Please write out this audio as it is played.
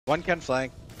One can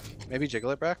flank. Maybe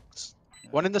jiggle it, Brax.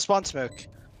 One in the spawn smoke.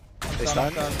 They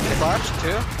stun. They flash.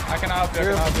 Two. I can help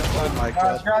you. Oh my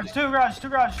god. Garage, two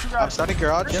garage. I'm stunning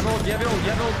garage. Two.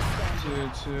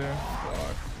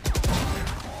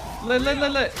 Lit.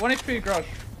 1 HP garage.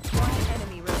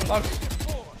 Box.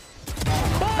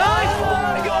 Nice! Oh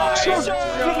my god!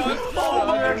 Oh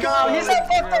my god! He's a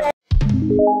fucking.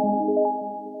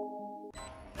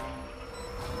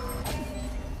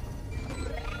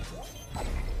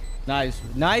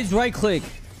 Nice right click.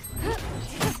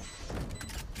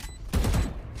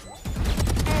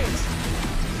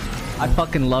 I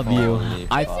fucking love you.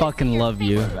 I fucking love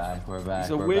you. We're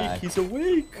back. He's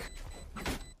awake.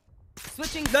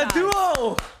 Switching The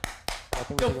duo!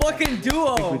 The fucking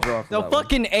duo! The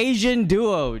fucking Asian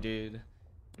duo, dude.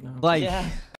 Like,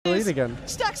 Lead again.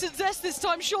 Stacks and Zest this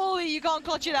time, surely you can't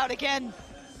clutch it out again.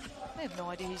 I have no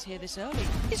idea he's here this early.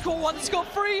 He's got one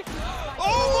scot-free.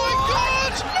 Oh my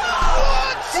god!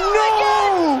 No!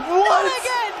 What? Not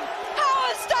again! How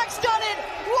has Stacks done it?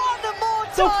 One more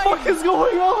time! What the fuck is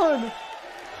going on?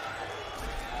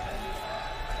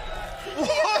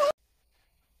 What?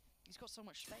 He's got so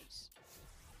much space.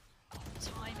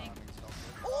 Timing.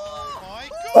 Oh my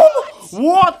god!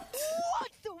 What?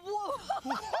 What the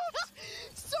what?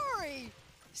 Sorry.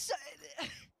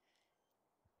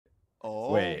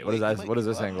 Oh, wait, what is that? What is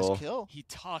this angle? He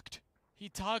tucked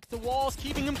the walls,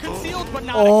 keeping him concealed, but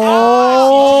not.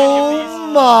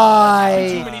 Oh my!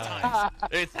 Too many times.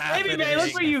 It's happening. Baby man,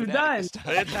 look what you've done.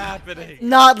 It's happening.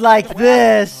 Not like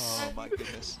this. Oh my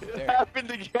goodness. It happened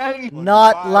again.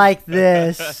 Not like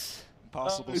this.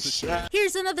 Impossible situation.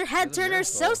 Here's another head turner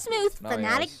so smooth,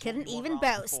 Fnatic couldn't even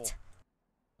boast.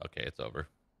 Okay, it's over.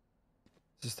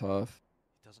 This is tough.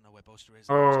 Doesn't know where Boaster is.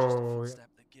 Oh.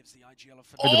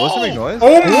 Wait, did Boaster make noise?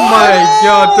 Oh my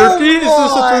god, Thrifty! This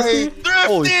is so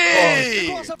Thrifty!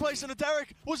 The cross I placed on the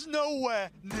Derek was nowhere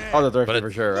near. Oh, the Thrifty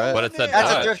for sure, right? But it said That's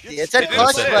dodge. a Thrifty. It said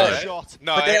clutch,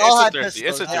 but they all had pistols.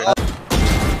 It's a Thrifty.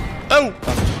 Oh!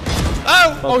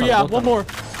 Oh yeah, one more.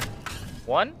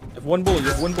 One? You have one bull, you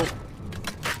have one bull.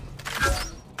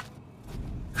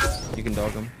 You can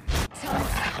dog him.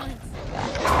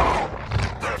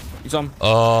 He's on.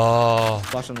 Oh.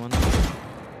 Flash on one.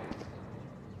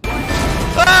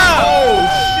 Oh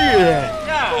shit!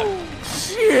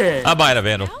 Shit! I might have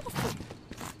handled.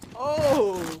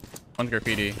 Oh! One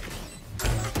graffiti.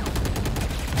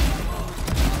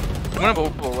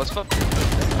 Let's fuck.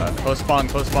 Close spawn.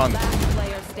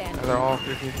 They're all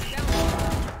graffiti.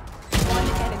 One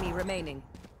enemy remaining.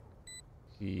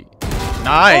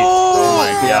 Nice! Oh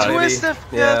my god. Twist of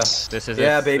Yes. This is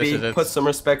Yeah, it. baby. This is it. Put some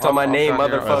respect on my name,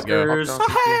 motherfuckers.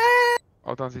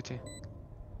 All down CT.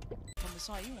 From the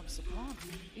side, he wants to plant.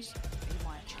 He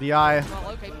might actually. The eye.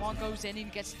 Well, okay, plant goes in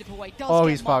and gets the dip away. Oh,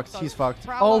 he's fucked. He's fucked.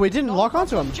 Oh, we didn't lock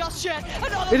onto him. Just yet.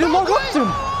 It didn't lock onto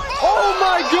him. Oh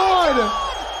my god!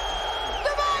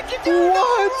 The man can do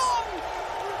What?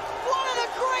 One of the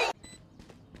great.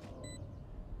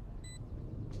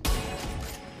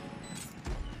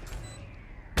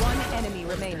 One enemy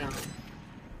remaining.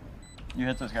 You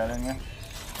hit this guy, didn't you?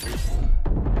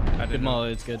 good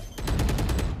molly, it's good.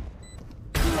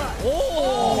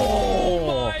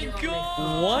 Oh my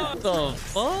god! What the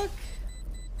fuck?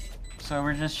 So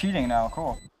we're just cheating now,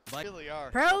 cool.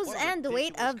 Pros and the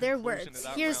weight of their words.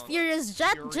 Here's Furious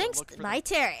Jet jinxed by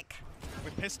Tarek.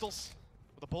 With pistols,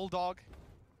 with a bulldog.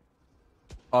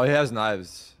 Oh, he has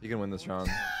knives. You can win this round.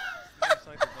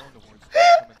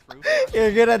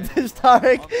 You're good at this,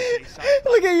 Tarek.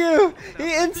 Look at you.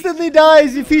 He instantly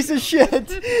dies, you piece of shit.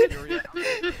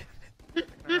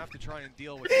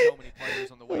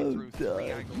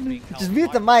 Just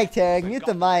mute the mic, Tarek. Mute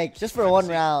the mic. Just for one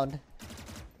round.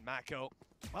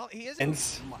 Well, he is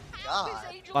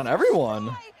On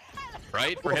everyone.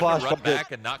 right for him to run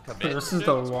back and not commit. This is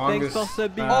the longest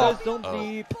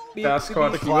Fast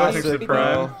squad classic,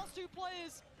 bro.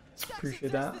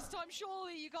 Appreciate that.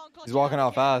 He's walking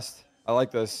out fast. I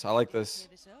like this. I like this.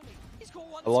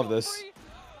 I love this.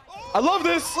 I love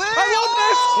this. I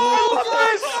love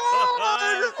this.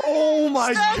 Oh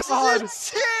my god.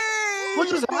 What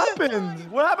just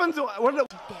happened? What happened to what?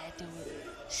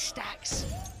 Stacks.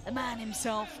 The man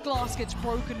himself. Glass gets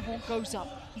broken. Horn goes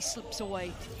up. He slips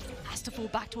away. Has to fall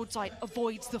back towards side.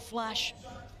 Avoids the flash.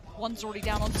 One's already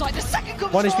down on side. The second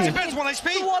comes 1 HP. Defense 1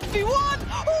 HP. The 1v1.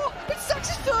 Oh, but Stacks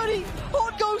is 30.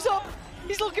 Horn goes up.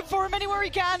 He's looking for him anywhere he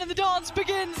can, and the dance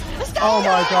begins. Oh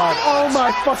my god. Oh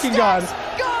my fucking god.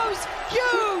 Goes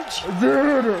huge.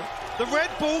 Dude. The red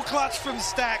ball clutch from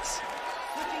Stacks.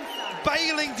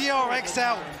 Bailing DRX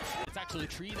out. It's actually a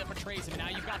tree that betrays him. Now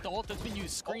you've got the ult that's been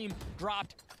used. Scream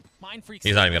dropped.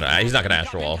 He's not even gonna. He's not gonna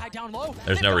astral wall.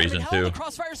 There's no reason to. The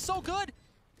crossfire is so good.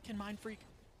 Can Mindfreak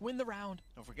win the round?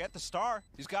 Don't forget the star.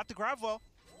 He's got the grab well.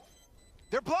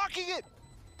 They're blocking it.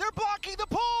 They're blocking the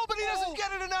pull, but he doesn't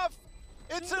get it enough.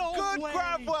 It's a good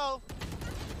grab well.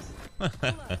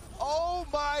 Oh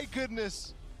my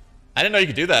goodness. I didn't know you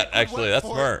could do that. Actually, that's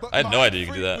smart. I had no idea you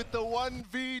could do that. With the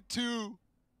 1v2.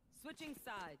 Switching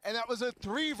sides. And that was a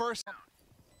 3 versus.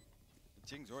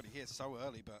 Jing's already here so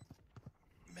early, but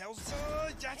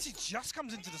actually just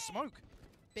comes into the smoke.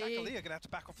 Jackalee are gonna have to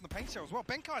back off from the paint cell as well.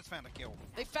 beyAz found a kill.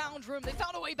 They found room, they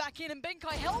found a way back in, and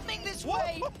beyAz helping this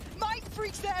way.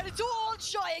 Mindfreak's there, it's all on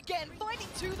Shy again. Fighting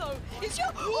 2 though. It's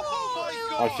your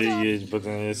Офигеть,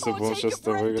 блин, если бы он сейчас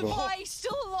это выиграл.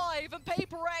 Still alive, and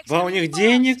PNUKH. Да, у них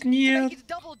денег нет.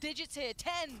 Double digits here,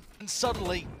 10. And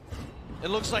suddenly, it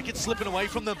looks like it's slipping away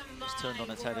from them. Just turned on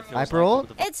its head.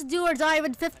 It's do or die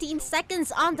with 15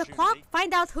 seconds on the clock.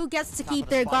 Find out who gets to keep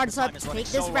their guards up to take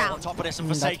this round. Top of this and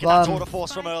forsaken that tour de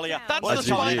force from earlier. That's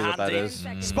GG what that is.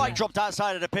 Spike dropped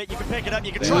outside of the pit. You can pick it up.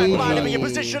 You can try and find it, but your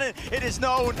position it is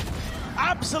known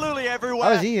absolutely everywhere.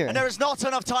 How is he here? And there is not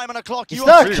enough time on the clock. He's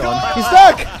stuck. He's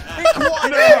stuck.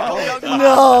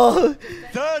 No.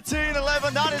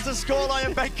 13-11. That is the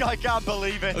scoreline. beyAz can't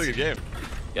believe it. Look at game.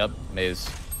 Yep, maze.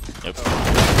 Yep.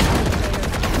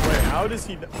 Wait, how does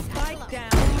he?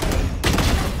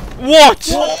 What?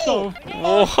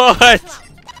 What?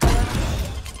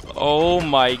 Oh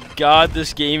my god,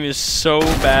 this game is so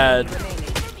bad.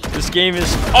 This game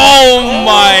is. Oh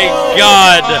my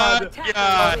god!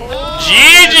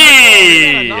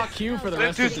 GG!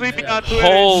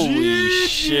 Holy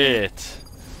shit!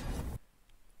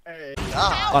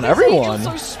 On everyone.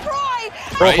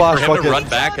 Right, for him to run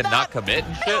back and not commit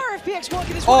and shit.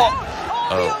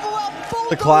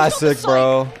 The classic,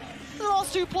 bro. The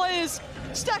last 2 players.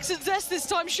 Stacks and Zest this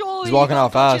time, surely. He's walking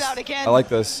out fast. I like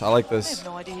this. I like I this. have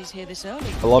no idea he's here this early.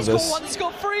 I love this. I love this.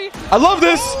 I love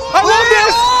this.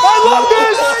 I love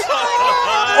this.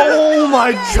 Oh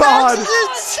my god.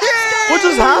 What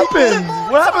just happened?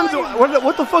 What happened to,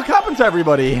 what the fuck happened to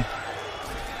everybody?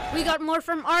 We got more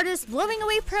from artists blowing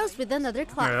away pros with another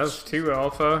clutch. Yeah, that's 2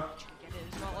 alpha.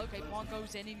 Okay, Blanc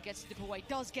goes in and gets to dip away.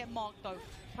 Does get marked though.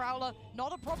 Prowler,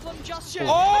 not a problem just yet.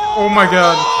 Oh my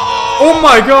god. Oh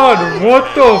my god.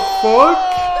 What the fuck?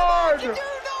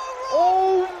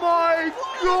 Oh my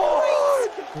god.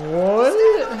 What?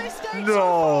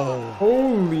 No.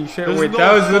 Holy shit. Wait,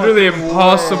 that was literally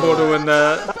impossible to win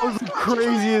that. That was the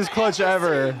craziest clutch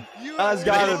ever. That's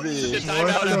gotta be.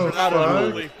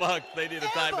 Holy fuck, they need a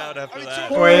timeout after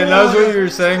that. Wait, and that was what you were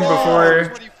saying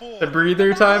before the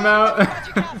breather timeout?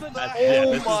 Yeah,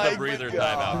 this is the breather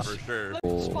timeout for sure.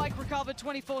 Spike recovered,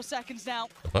 24 seconds now.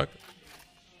 Fuck.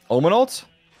 Omen ult?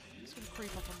 He's gonna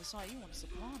creep up on the side. He wants to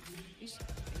plant. He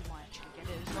might actually get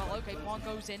it as well. Okay, Blanc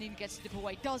goes in and gets to dip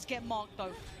away. Does get marked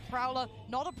though. Prowler,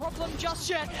 not a problem just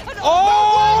yet. And No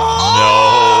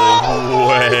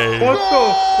way. What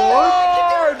the fuck?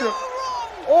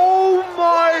 Oh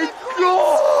my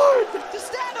god! To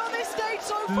stand on this stage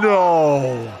so far.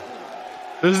 No.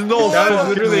 There's no That was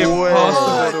literally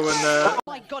impossible to win that. Oh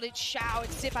my god, it's Shao,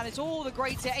 it's Zyppan, it's all the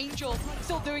greats here. Angel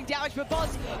still doing damage, but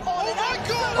Buzz. Oh my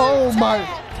god!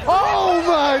 Oh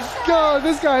my god!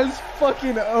 This guy is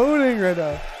fucking owning right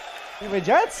now. Anyway,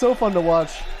 Jad's so fun to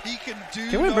watch. He can do.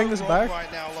 Can we bring this back?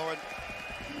 Right now, Lauren.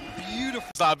 Beautiful.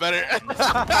 It's not better.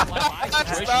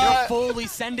 They're fully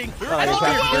sending.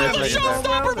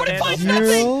 Showstopper, but 5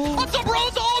 seconds. That's a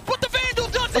Rose ult, but the Vandal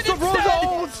does it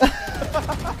instead.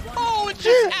 Oh, it's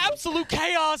just absolute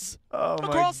chaos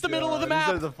across the middle of the map.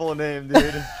 This is the full name, dude.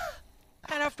 And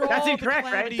after all the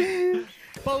calamity,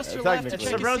 Boaster left to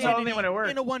check his sanity in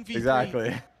a 1v3.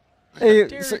 Exactly.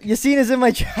 Hey, so Yacine is in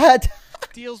my chat.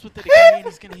 Deals with it again,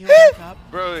 he's gonna heal back up.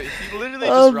 Bro, he literally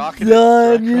just rocketed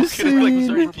like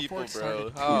 3 people, bro.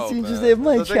 Yacine just in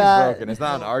my chat. Broken. It's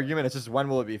not an argument, it's just when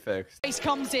will it be fixed? Ace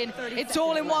comes in, it's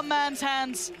all in one man's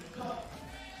hands.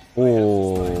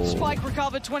 Oh. Spike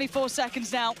recovered, 24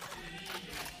 seconds now.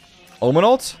 Omen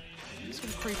ult? He's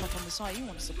gonna creep up on the side, he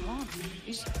wants to plant.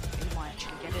 He might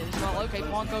actually get it as well. Okay,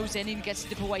 Blanc goes in and gets to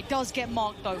dip away. Does get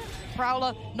marked though.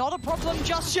 Prowler, not a problem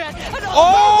just yet. And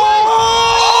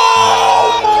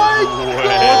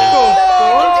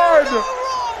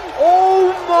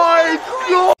Oh my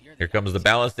god! Here comes the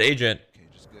balanced agent.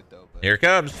 Here it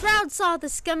comes. Shroud saw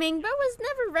this coming, but was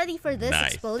never ready for this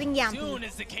exploding Yampy. Soon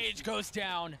as the cage goes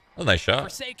down, Oh, nice shot.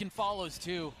 Forsaken follows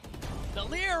too. The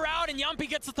Lear out and Yampy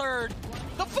gets a 3rd.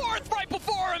 The 4th right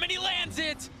before him and he lands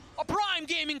it. A prime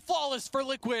gaming flawless for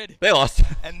Liquid. They lost.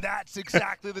 And that's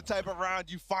exactly the type of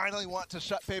round you finally want to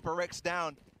shut PNUKH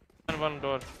down. One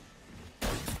door.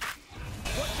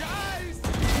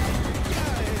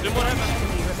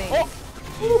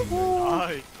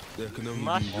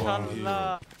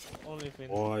 Mashallah.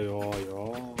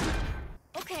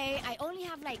 Okay, I only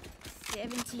have like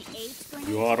 78 grenades.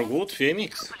 You are good,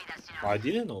 Phoenix. I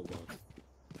didn't know that.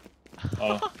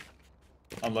 Oh,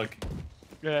 unlucky.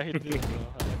 Yeah, he did.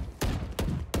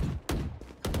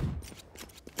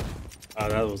 Ah,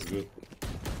 that was good.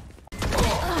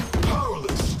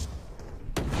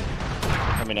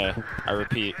 I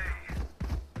repeat.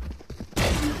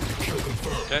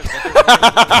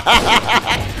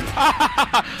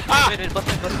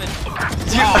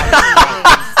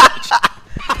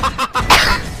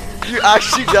 You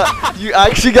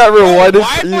actually got rewarded.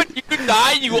 Why would you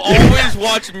die? You always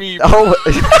watch me. Oh,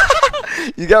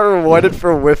 you got rewarded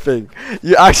for whiffing.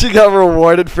 You actually got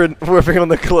rewarded for whiffing on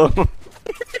the clone.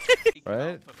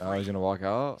 Right? Now he's gonna walk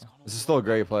out. This is still a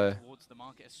great play.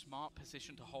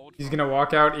 He's gonna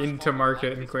walk out into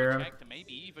market and clear him.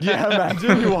 Yeah,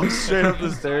 imagine he walks straight up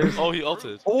the stairs. Oh, he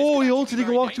ulted. Oh, he ulted. He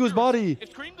can walk to his body. Go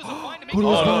to his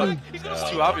body. It's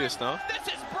too obvious now.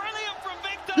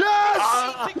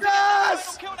 Yes!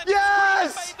 Yes!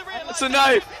 Yes! It's a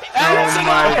knife. Oh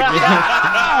my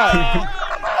god.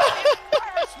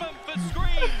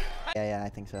 Yeah, I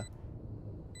think so.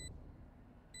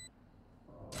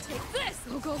 Take this!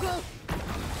 Go, go, go!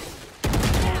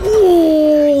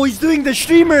 Oh, he's doing the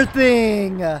streamer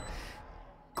thing!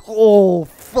 Oh,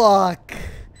 fuck.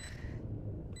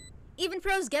 Even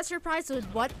pros get surprised with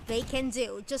what they can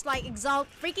do. Just like Exalt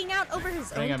freaking out over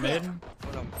his own mid. kill.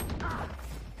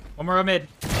 One more mid.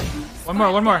 One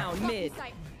more. Mid.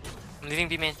 I'm leaving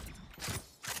B main.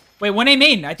 Wait, one A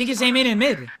main. I think it's A main and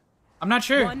mid. I'm not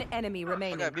sure. One enemy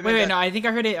remaining. Wait, no, I think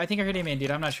I heard it. I think I heard A main, dude.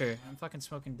 I'm not sure. I'm fucking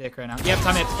smoking dick right now. Yep,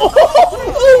 I'm it. Oh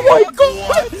my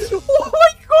god! Oh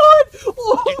my god!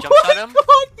 Oh You jumped on him?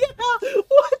 god, yeah!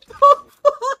 What the fuck?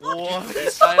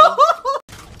 What? Style?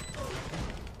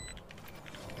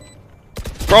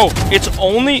 Bro, it's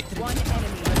only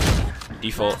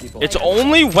default. It's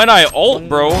only when I ult,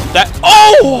 bro. That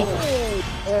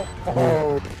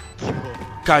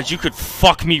God, you could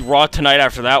fuck me raw tonight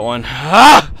after that one.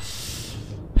 Ah!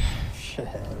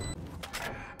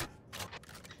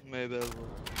 Maybe.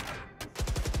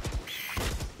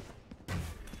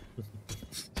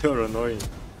 You're annoying.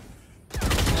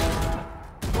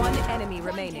 One enemy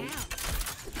remaining.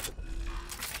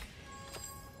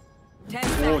 10 Oh,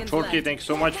 seconds Choki, left. thanks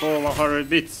so much for 100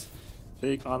 bits.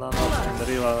 Fake ananas and the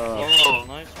real ananas. Oh,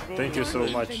 nice. Thank you so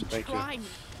much. Thank you.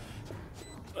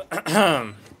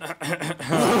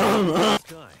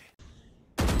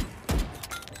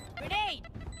 Grenade!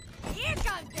 Here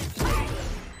comes this!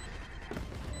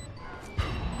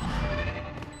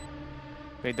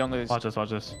 Wait, don't lose. Watch this.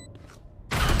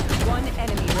 One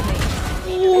enemy remaining.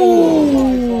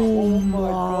 Oh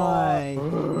my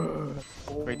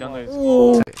god. Wait, don't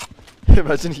lose.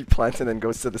 Imagine he plants and then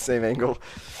goes to the same angle.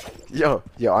 Yo,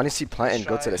 honestly, plant and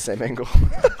go to the same angle.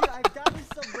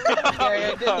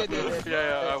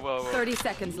 Yeah, I will. 30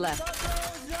 seconds left.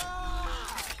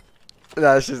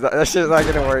 That's just not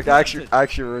gonna work. I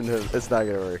actually ruined him. It's not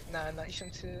gonna work. Nah, you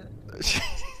shouldn't.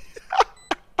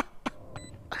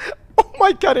 Oh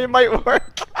my god, it might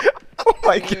work. Oh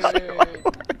my god, it might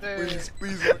work.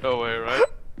 Please. No way, right?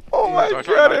 Oh my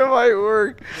god, it might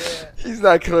work. He's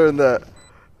not clearing that.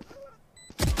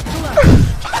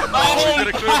 Oh, he's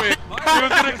gonna clear me. He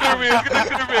was gonna clear me.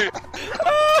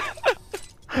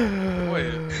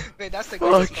 Wait, that's the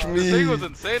Fuck me. The thing was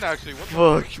insane, actually.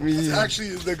 What Fuck me. It's actually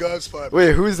the god spot.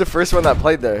 Wait, who's the first one that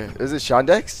played there? Is it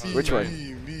Shondex? Which one?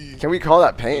 Can we call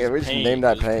that paint? We just name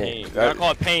that paint. We gotta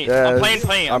call it paint. Yeah, I'm playing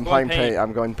paint. I'm playing paint.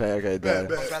 I'm going paint. Okay, done.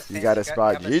 You got a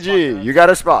spot. GG. You got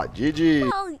a spot. GG.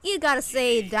 Well, you gotta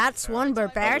say that's one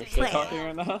barbaric play.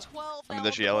 I'm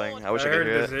just yelling. I wish I could hear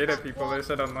heard it. the Zeta people, they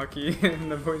said unlucky in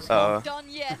the voice. Done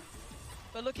yet.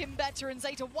 But looking better, and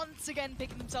Zeta once again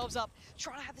picking themselves up,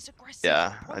 trying to have this aggressive.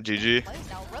 Yeah, GG.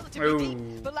 Now relatively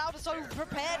deep, but Loud is so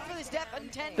prepared for this depth,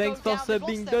 and 10 Thanks for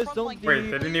subbing, those don't Wait,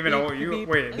 they didn't even ult you.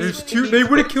 Wait, there's two. They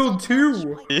would have killed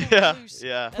two. Yeah.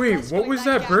 Wait, what was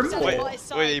that brimble?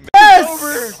 Wait,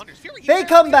 Yes! They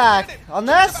come back!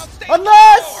 Unless!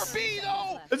 Unless!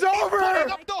 It's over!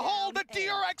 Up the hole that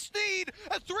DRX need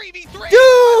a 3v3.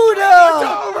 Dude!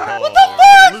 What the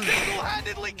fuck?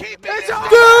 Single-handedly keeping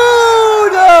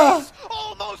Dude!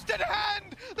 almost at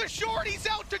hand. The shorty's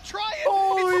out to try it.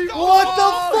 Holy, what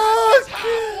the fuck?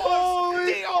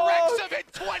 Holy DRX fuck. of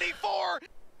it 24.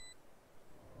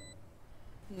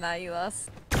 Now you lost.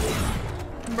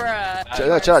 Bruh.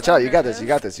 Chill out. You got this. You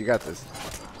got this.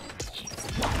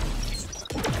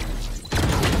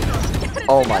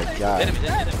 Oh my god.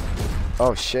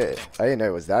 Oh shit! I didn't know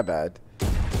it was that bad.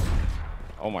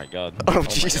 Oh my god. Oh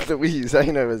jeez Louise! I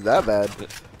didn't know it was that bad.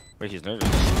 Wait, he's nervous.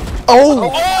 Oh!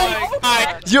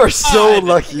 You're so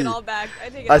lucky.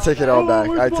 I take it all back.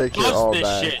 I take it all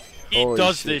back. He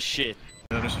does this shit.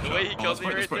 The way he killed me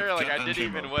right there, like I didn't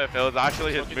even whip. It was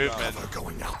actually his movement.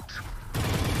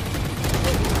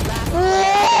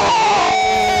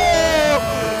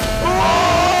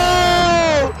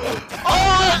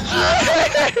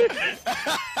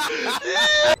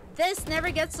 This never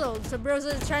gets old, so Bros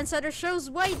the Trendsetter shows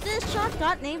why this shot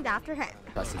got named after him.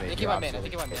 I think he went man.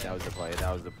 That was the play.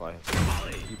 That was the play.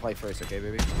 You play first, okay,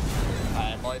 baby?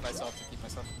 I mollied myself to keep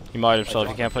myself. He might himself.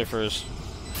 He can't play first.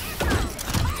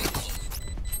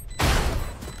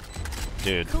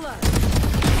 Dude.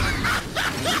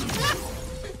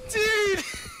 Dude.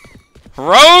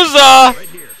 Rosa.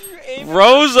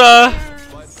 Rosa.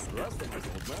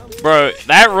 Bro,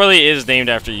 that really is named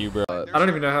after you, bro. I don't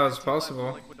even know how it's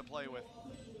possible.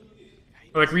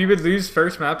 Like, we would lose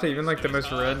first map to even like the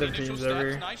most random teams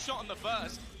ever. Nice shot on the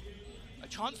first. A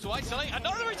chance to isolate.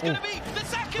 Another is gonna be the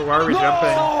second. So why are we jumping?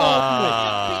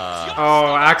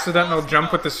 Oh, accidental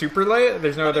jump with the super light?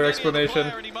 There's no other explanation.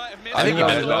 I think he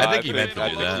meant to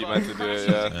do that. He meant to do it,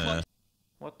 yeah.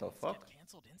 What the fuck?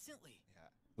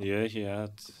 Yeah, he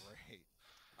had.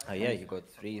 Oh yeah, you got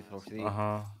 3 for 3.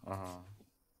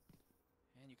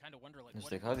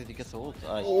 It's like, how did he get the ult?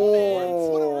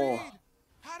 Oh!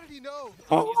 How did he know?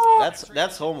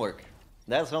 That's homework.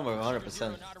 That's homework,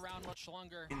 100%.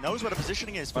 He knows where the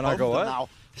positioning is. When I go what? Now.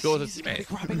 Go with his He's gonna be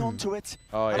grabbing onto it.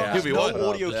 Oh yeah. He'll be what?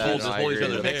 Audio cues. Hold each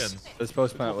other's hands. This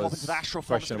post plant was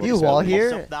questionable. You wall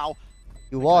here?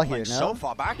 You wall here So now?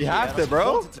 far back. You have to,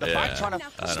 bro. Trying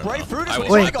to spray through this.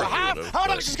 Wait. How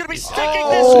is gonna be sticking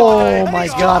this? Oh my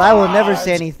god, I will never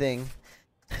say anything.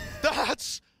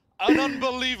 That's an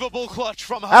unbelievable clutch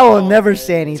from I will never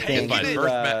say anything.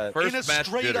 First match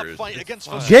jitters.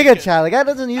 Giga Child, the guy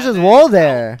doesn't use his wall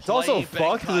there. It's also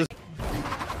fucked.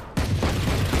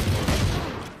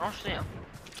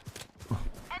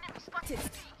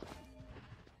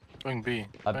 Going B.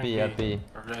 At B.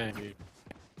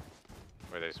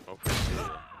 Where they smoke for C.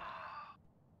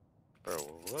 Bro,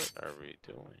 what are we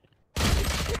doing?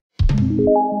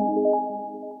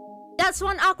 That's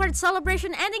one awkward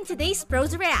celebration ending today's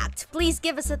Bros React. Please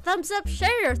give us a thumbs up,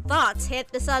 share your thoughts,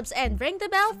 hit the subs, and ring the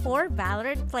bell for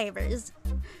Valorant flavors.